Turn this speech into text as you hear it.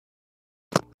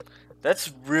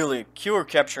That's really kill or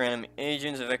capture enemy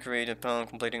agents, evacuate upon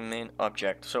completing main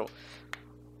object. So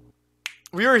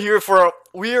we are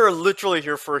literally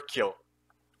here for a kill.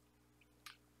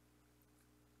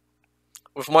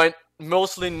 With my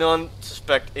mostly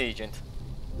non-suspect agent.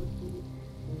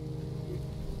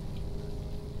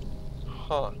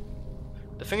 Huh.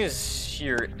 The thing is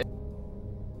here.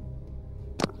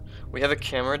 We have a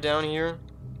camera down here.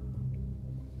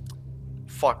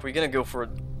 Fuck, we're gonna go for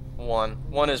one.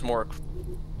 One is more.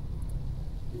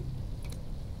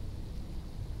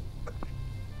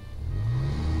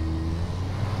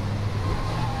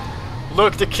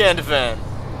 Look, the canned van.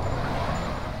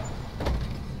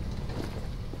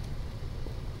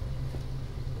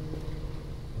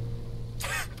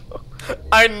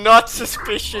 I'm not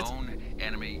suspicious. Lone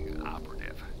enemy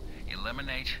operative.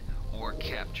 Eliminate or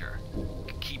capture.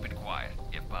 Keep it quiet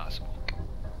if possible.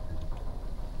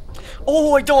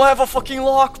 Oh, I don't have a fucking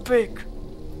lockpick.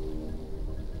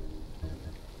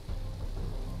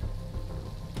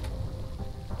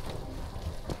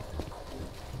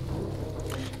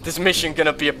 This mission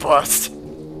gonna be a bust.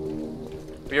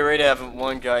 We already have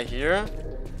one guy here,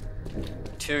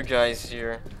 two guys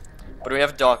here, but we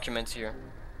have documents here.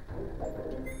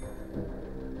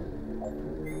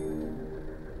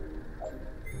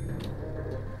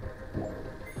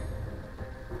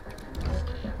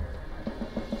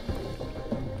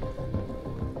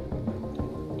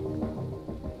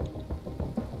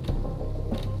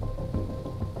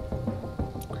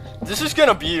 This is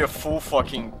gonna be a full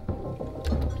fucking...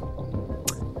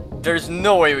 There's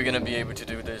no way we're gonna be able to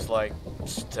do this, like,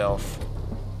 stealth.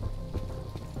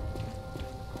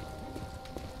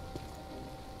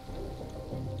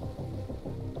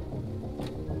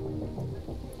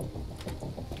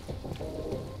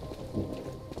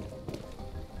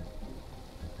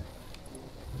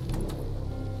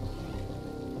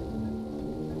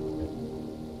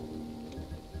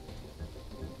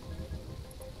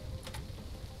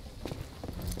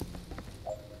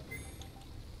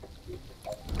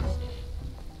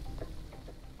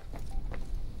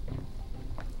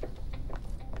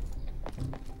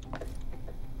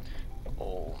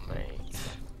 Oh, mate.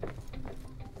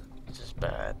 This is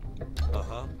bad.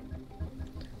 Uh-huh.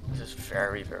 This is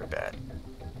very, very bad.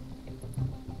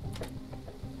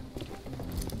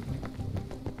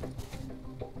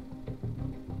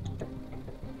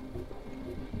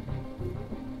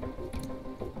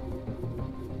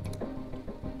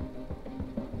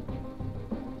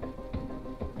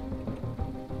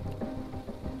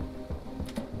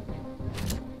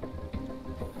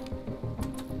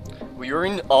 We're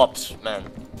in ops, man.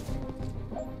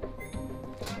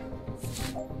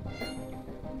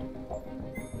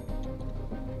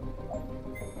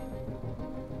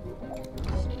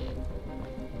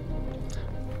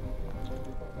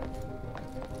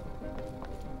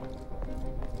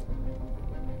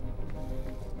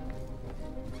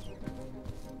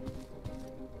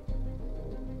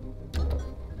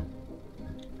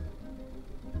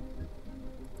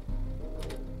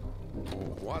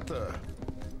 What the?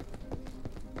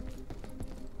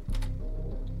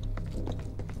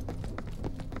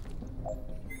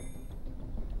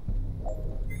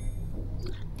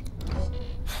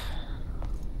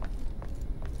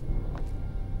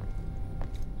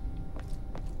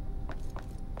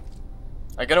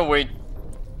 I gotta wait,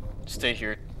 stay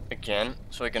here again,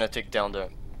 so I'm gonna take down the...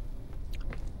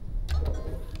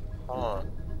 Oh.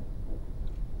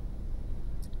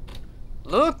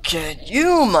 Look at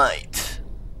you, mate!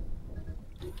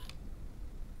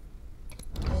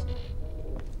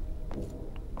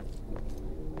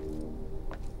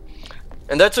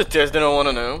 And that's a test that I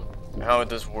wanna know, how it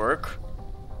does work.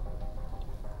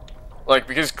 Like,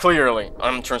 because clearly,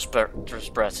 I'm transparent.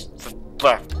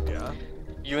 Yeah?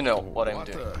 You know what I'm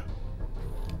doing.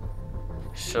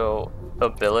 So,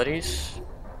 abilities.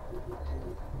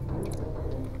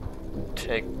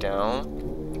 Take down.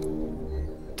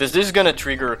 Is this gonna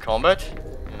trigger a combat?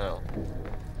 No.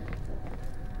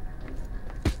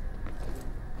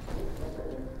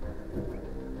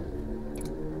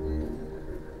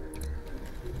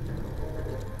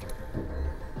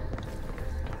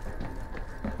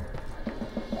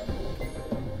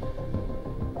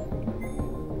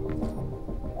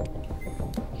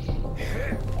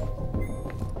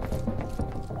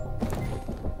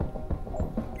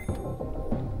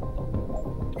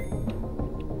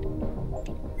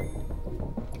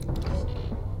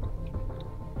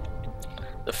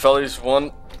 The fellas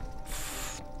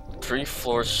three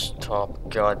floors top,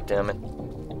 god damn it.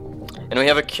 And we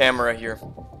have a camera here.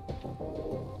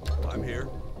 I'm here.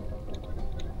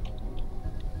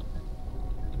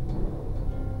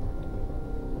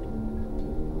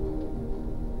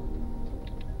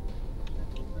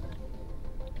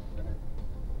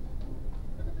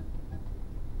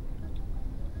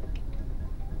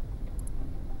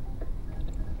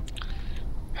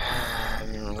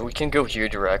 we can go here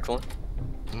directly.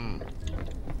 Hmm.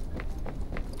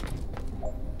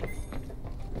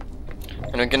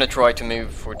 And I'm gonna try to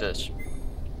move for this.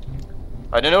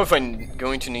 I don't know if I'm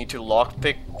going to need to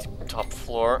lockpick the top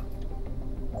floor.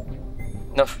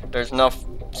 No, there's enough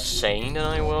saying that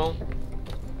I will.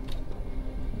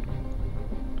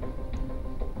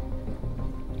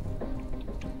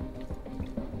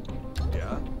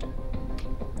 Yeah.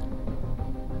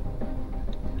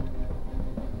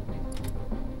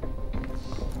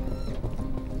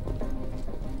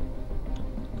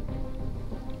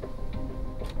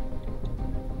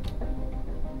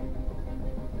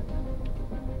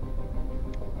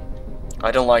 I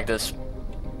don't like this.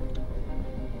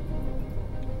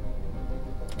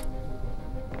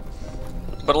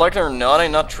 But like it or not,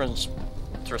 I'm not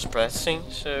trespassing,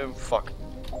 so fuck.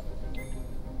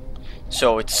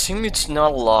 So it seems it's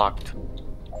not locked.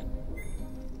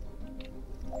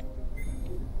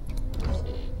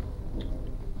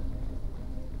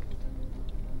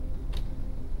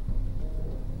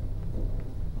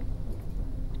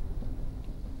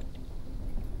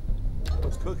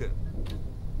 What's cooking?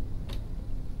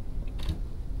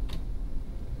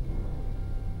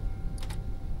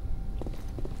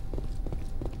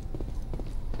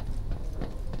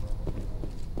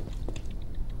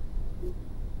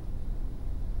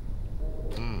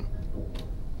 Hmm.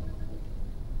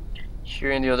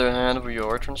 Here, on the other hand, we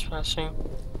are trespassing.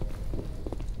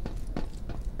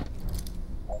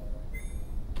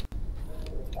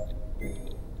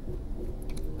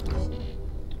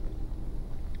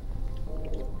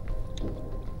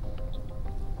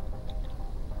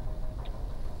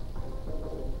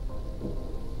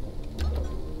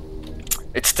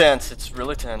 It's tense, it's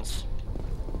really tense.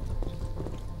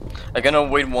 I'm gonna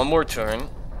wait one more turn.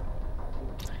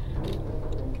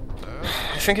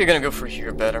 I think you're gonna go for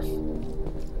here better.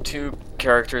 Two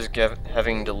characters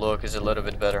having the look is a little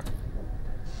bit better.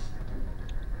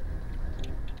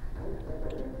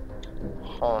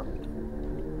 Huh.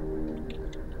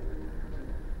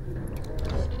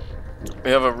 We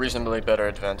have a reasonably better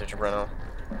advantage right now.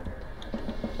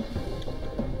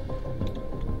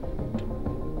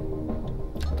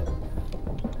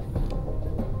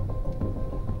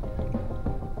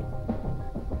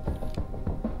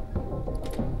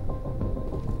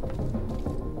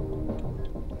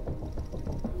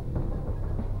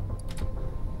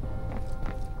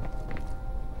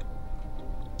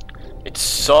 It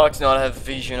sucks not to have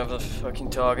vision of the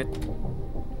fucking target.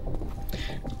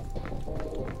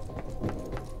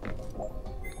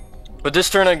 But this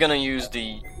turn I'm gonna use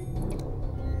the...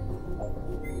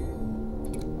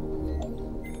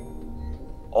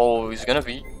 Oh, he's gonna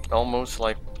be almost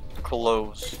like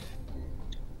close.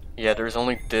 Yeah, there's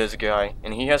only this guy,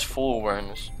 and he has full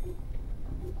awareness.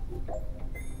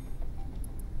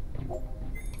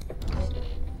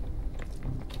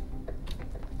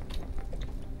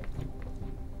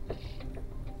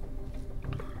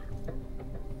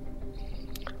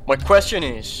 My question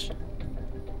is...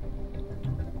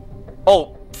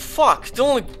 Oh, fuck! The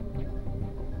only...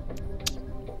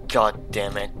 God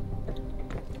damn it.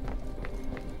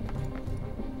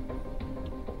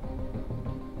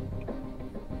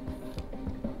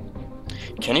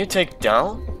 Can you take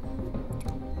down?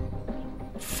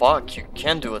 Fuck, you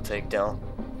can do a takedown.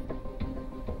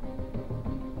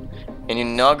 And you're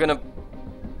not gonna...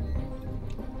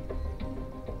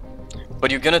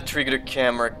 But you're gonna trigger the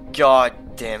camera. God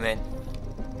damn it.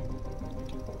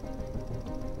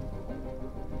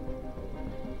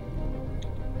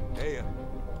 Hey.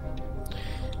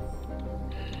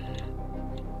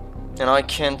 And I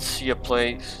can't see a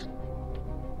place.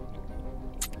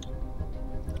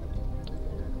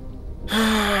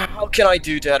 How can I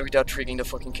do that without triggering the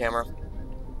fucking camera?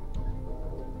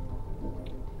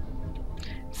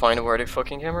 Find where the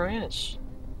fucking camera is.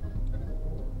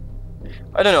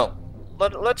 I don't know.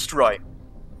 Let's try.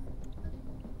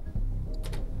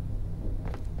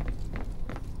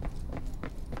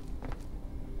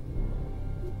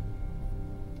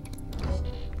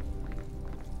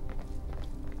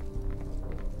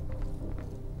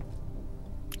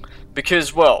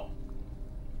 Because, well...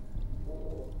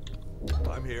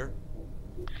 I'm here.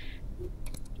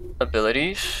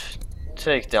 Abilities...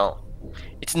 Takedown.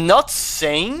 It's not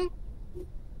saying...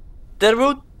 that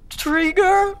will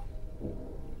trigger...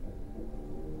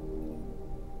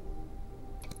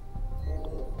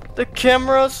 the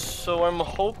camera, so I'm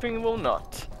hoping it will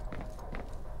not.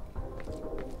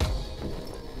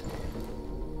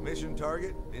 Mission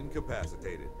target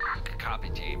incapacitated. Copy,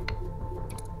 team.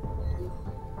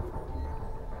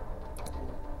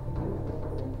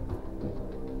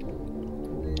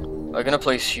 I'm gonna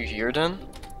place you here then.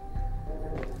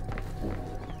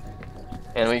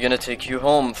 And we're gonna take you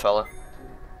home, fella.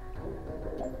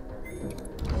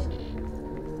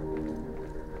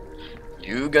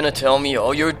 You gonna tell me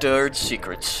all your dirty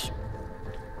secrets.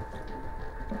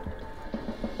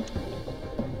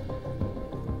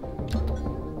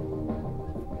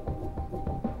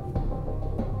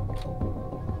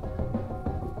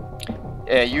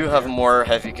 Yeah, you have more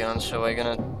heavy guns, so I'm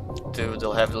gonna do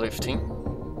the heavy lifting.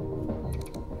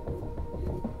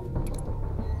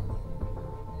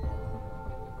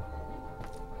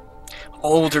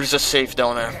 Oh, there's a safe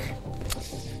down there.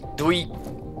 Do we...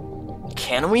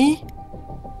 Can we?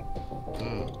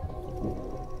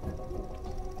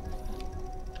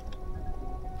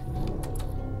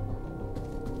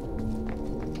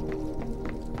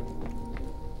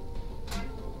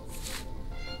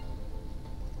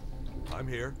 I'm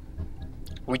here.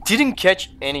 We didn't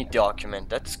catch any document.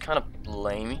 That's kind of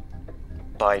lame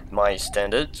by my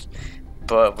standards.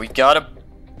 But we got a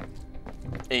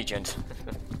agent.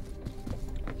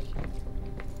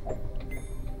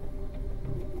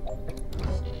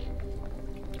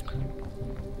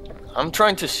 I'm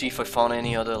trying to see if I found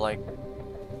any other, like...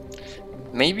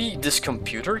 Maybe this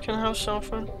computer can have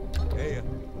something? Hey,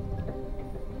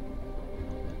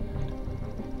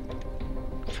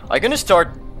 I'm gonna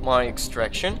start my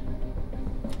extraction.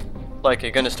 Like,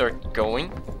 I'm gonna start going.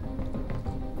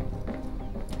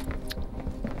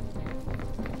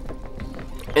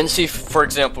 And see if, for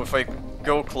example, if I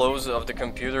go close of the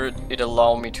computer, it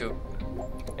allow me to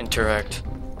interact.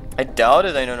 I doubt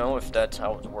it, I don't know if that's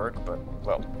how it works, but,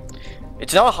 well.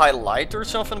 It's not a highlight or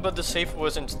something, but the safe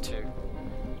wasn't too.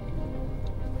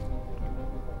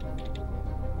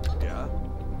 yeah.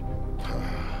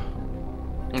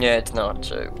 Yeah, it's not,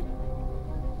 so.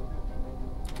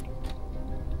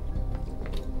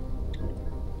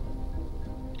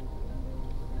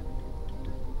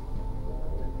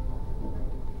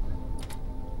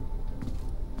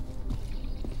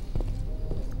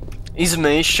 Easy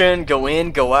mission, go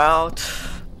in, go out.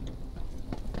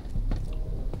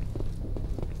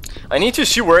 I need to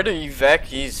see where the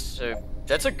evac is, so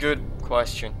that's a good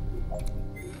question.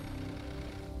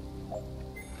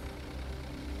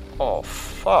 Oh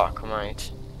fuck,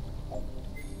 mate.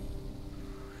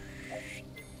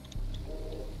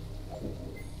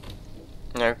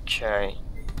 Okay.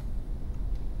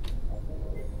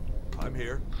 I'm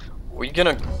here. We're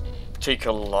gonna take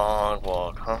a long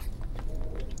walk, huh?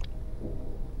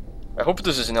 I hope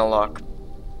this isn't a lock.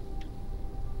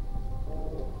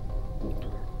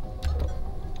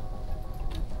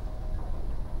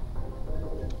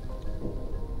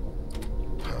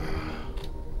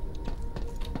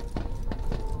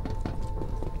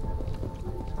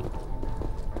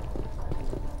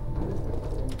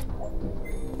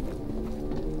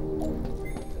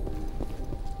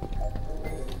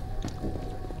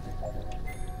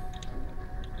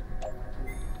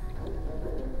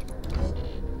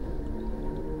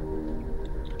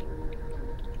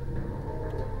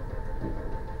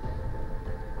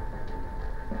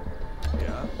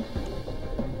 Yeah.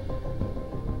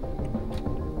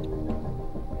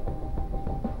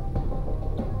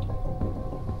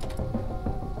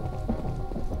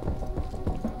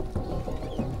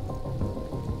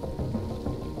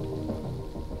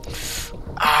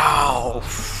 Ow,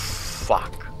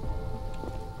 fuck.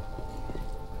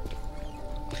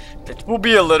 That will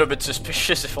be a little bit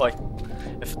suspicious if like,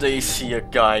 if they see a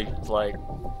guy like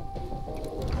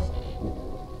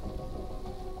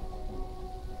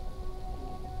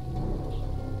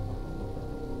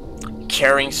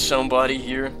carrying somebody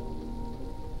here.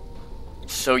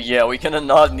 So yeah, we're gonna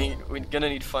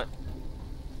need fun.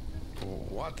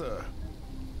 What the?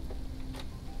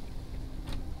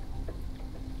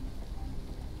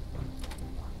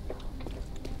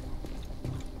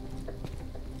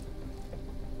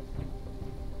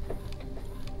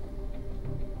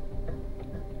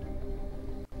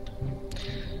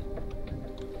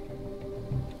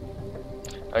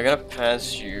 I'm gonna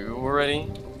pass you already.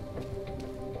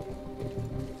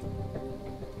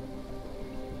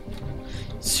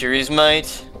 Serious,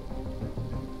 mate?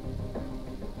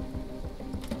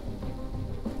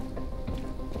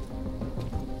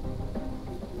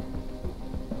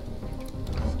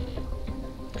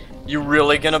 You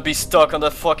really gonna be stuck on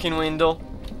that fucking window?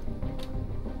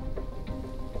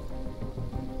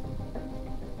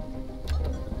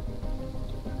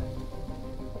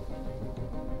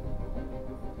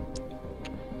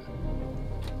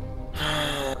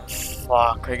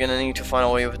 Fuck, we're gonna need to find a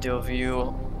way of deal with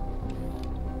you.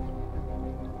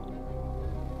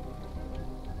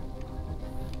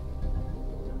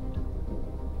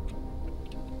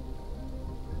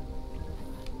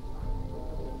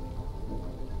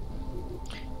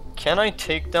 Can I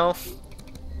take down?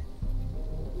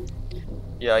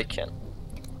 Yeah, I can.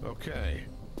 Okay.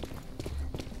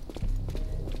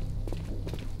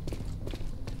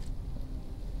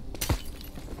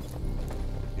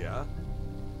 Yeah?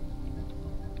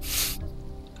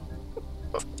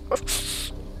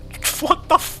 What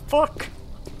the fuck?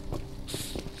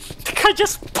 The guy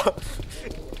just...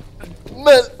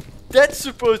 Man, that's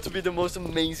supposed to be the most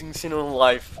amazing scene in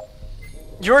life.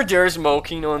 You're there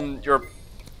smoking on your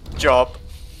job.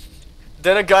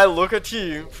 Then a guy look at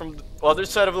you from the other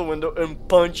side of the window and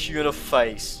punch you in the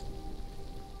face.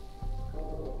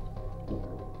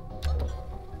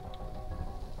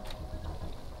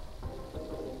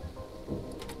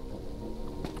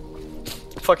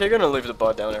 Fuck, you're gonna leave the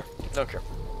bot down there. Don't care.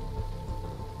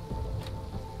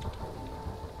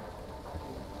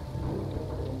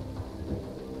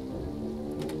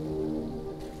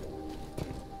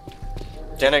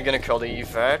 Then I'm gonna call the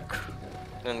evac.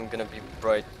 Then I'm gonna be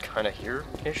right kinda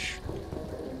here-ish.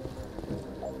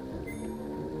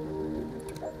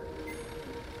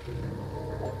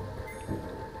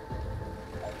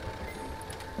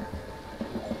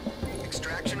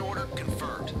 Extraction order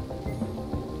confirmed.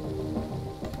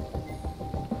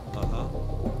 Uh-huh.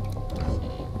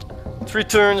 3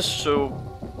 turns, so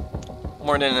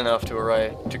more than enough to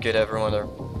arrive to get everyone there.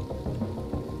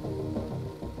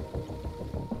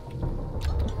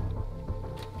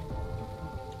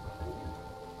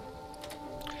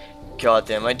 God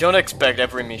damn, I don't expect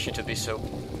every mission to be so...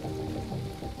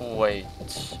 Wait...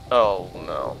 Oh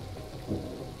no.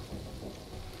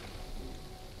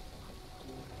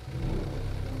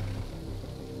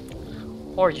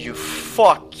 Are you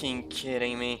fucking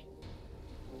kidding me?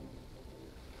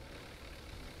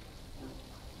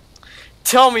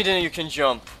 Tell me then you can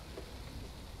jump.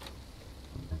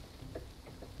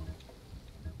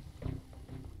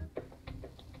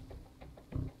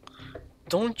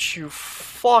 Don't you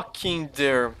fucking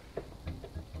dare.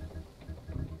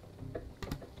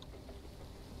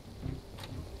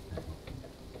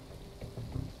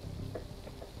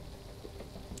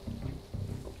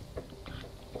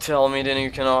 Tell me then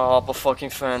you cannot hop a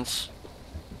fucking fence.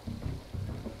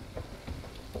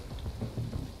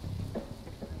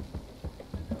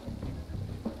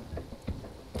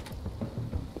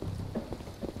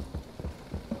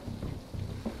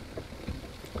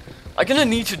 I'm gonna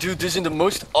need to do this in the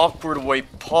most awkward way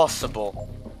possible.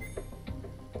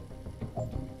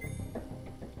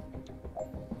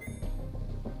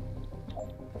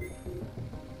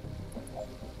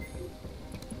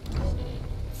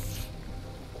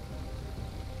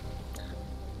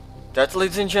 That,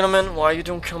 ladies and gentlemen, why you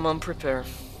don't come unprepared.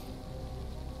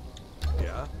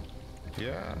 Yeah?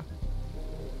 Yeah.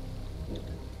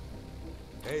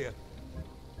 Hey,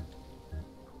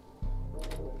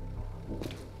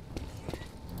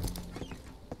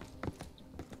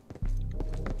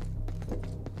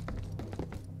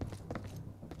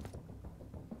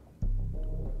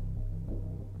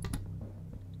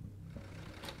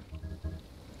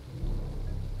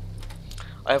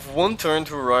 I have 1 turn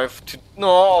to arrive to...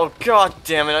 No, god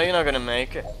damn it, you're not gonna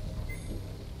make it.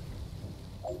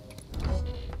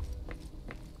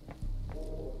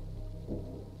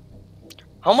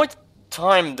 How much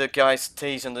time the guy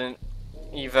stays in the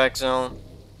evac zone?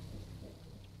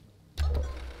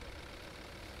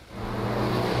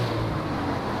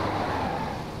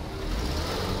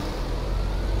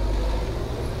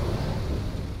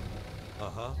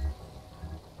 uh-huh.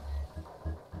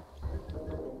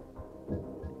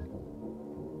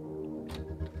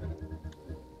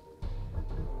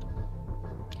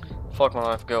 Fuck my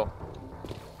life, go.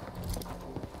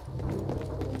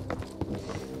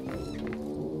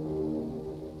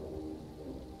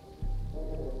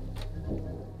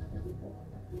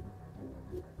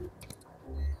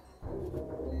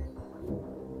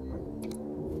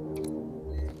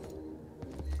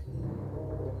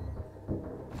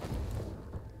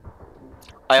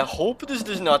 I hope this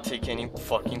does not take any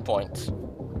fucking points.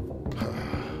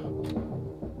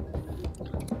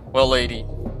 Well, lady.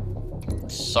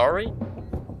 Sorry?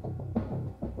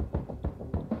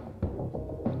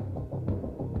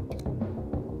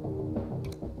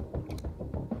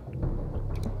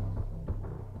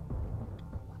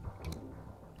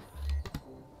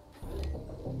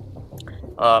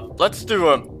 Let's do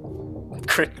a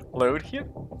quick load here.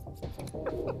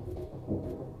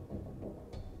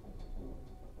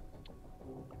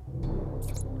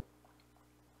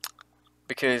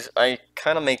 Because I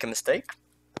kind of make a mistake.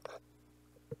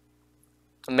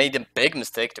 I made a big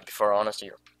mistake, to be fair honest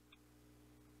here.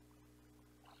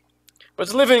 But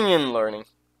it's living and learning.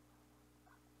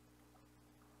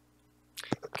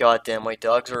 God damn, my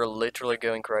dogs are literally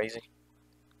going crazy.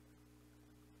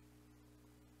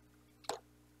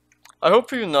 I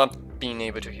hope you're not being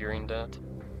able to hearing that.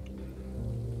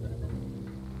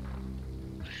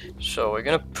 So we're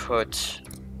gonna put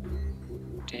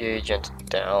the agent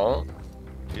down.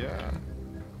 Yeah.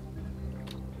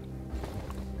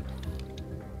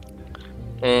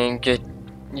 And get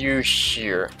you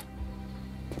here.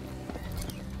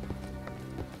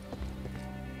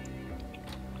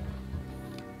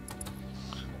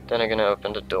 Then I'm gonna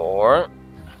open the door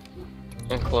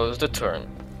and close the turn.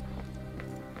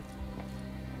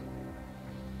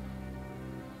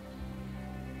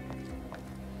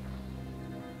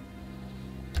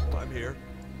 I'm here.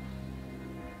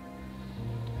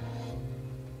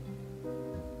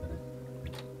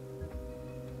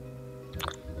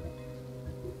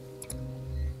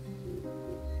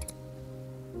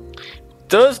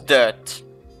 Does that?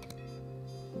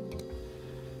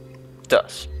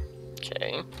 Does.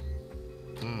 Okay.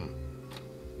 Hmm.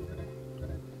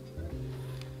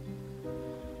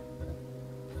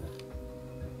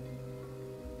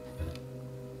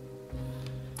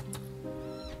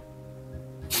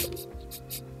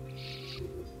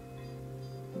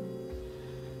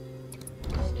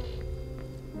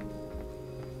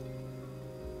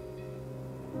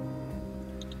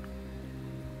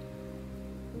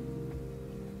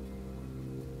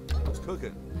 What's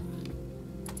cooking?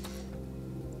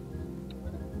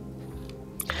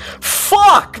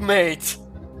 Fuck, mate!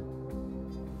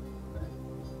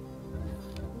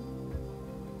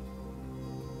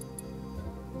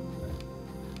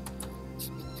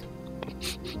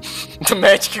 The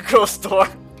magical store.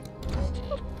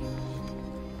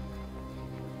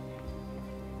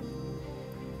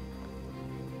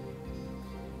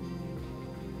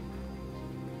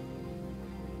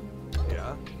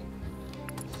 Yeah?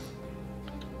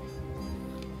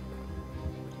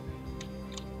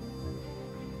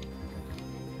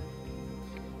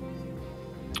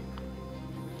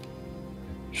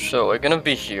 So we're gonna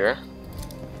be here.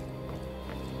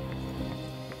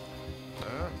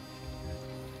 Huh?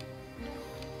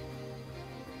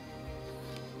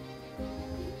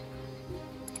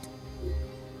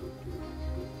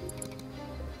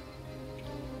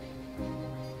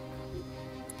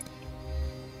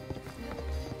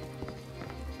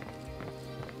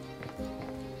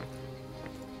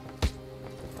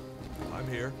 I'm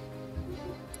here.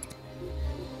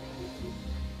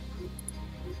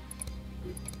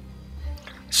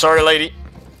 Sorry, lady.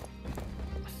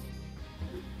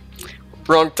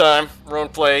 Wrong time, wrong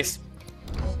place.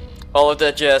 All of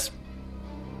that jazz.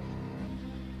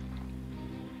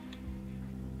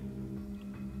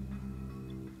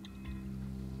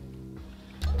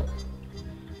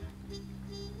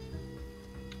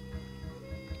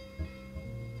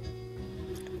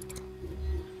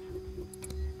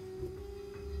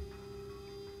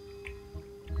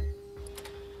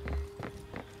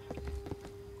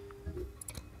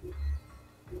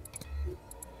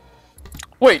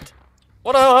 Wait,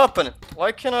 what the hell happened?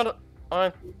 Why cannot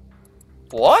I?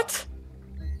 What?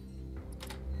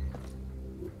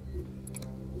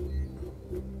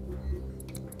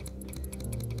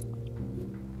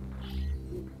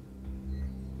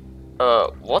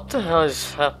 What the hell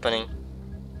is happening?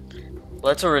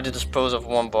 Let's already dispose of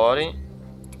one body.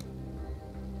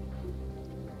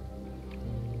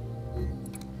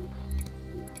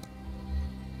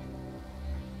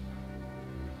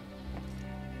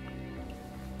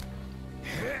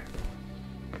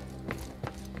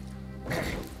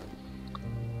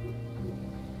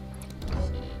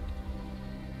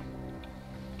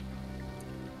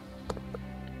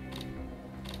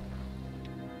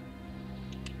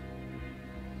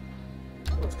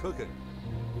 What's cooking?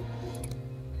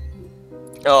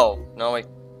 Oh, no, I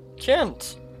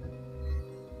can't.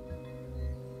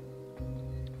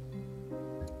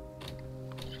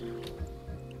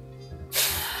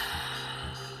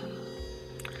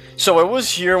 So I was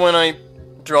here when I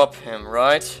dropped him,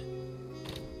 right?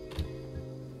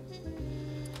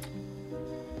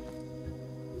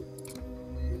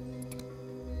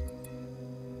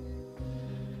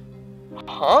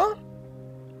 Huh?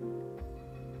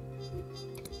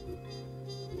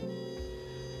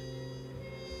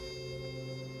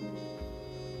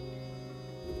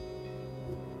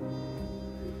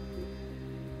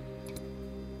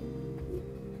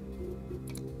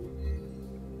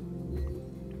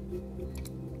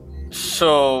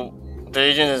 So, the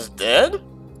agent is dead?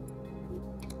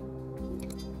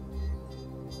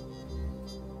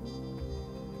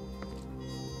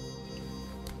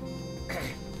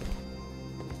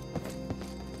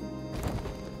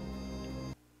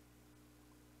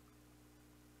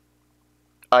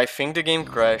 I think the game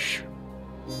crashed.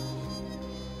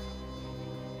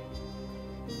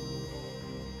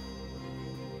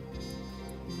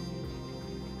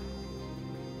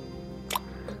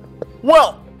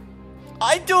 Well,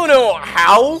 I don't know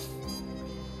how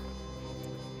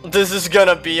this is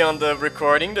gonna be on the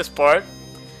recording, this part,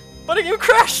 but the game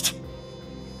crashed.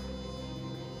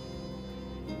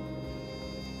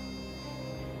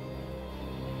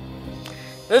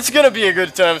 It's gonna be a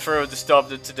good time for me to stop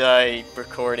the today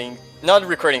recording, not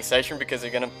recording session, because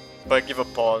I'm gonna give a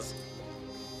pause.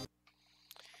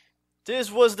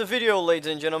 This was the video, ladies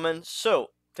and gentlemen, so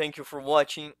thank you for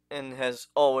watching, and as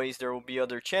always there will be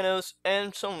other channels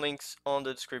and some links on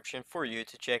the description for you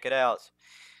to check it out.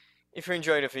 If you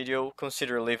enjoyed the video,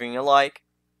 consider leaving a like,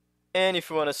 and if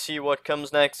you want to see what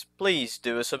comes next, please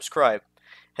do a subscribe.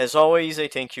 As always, I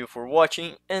thank you for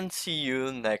watching and see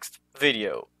you next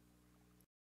video.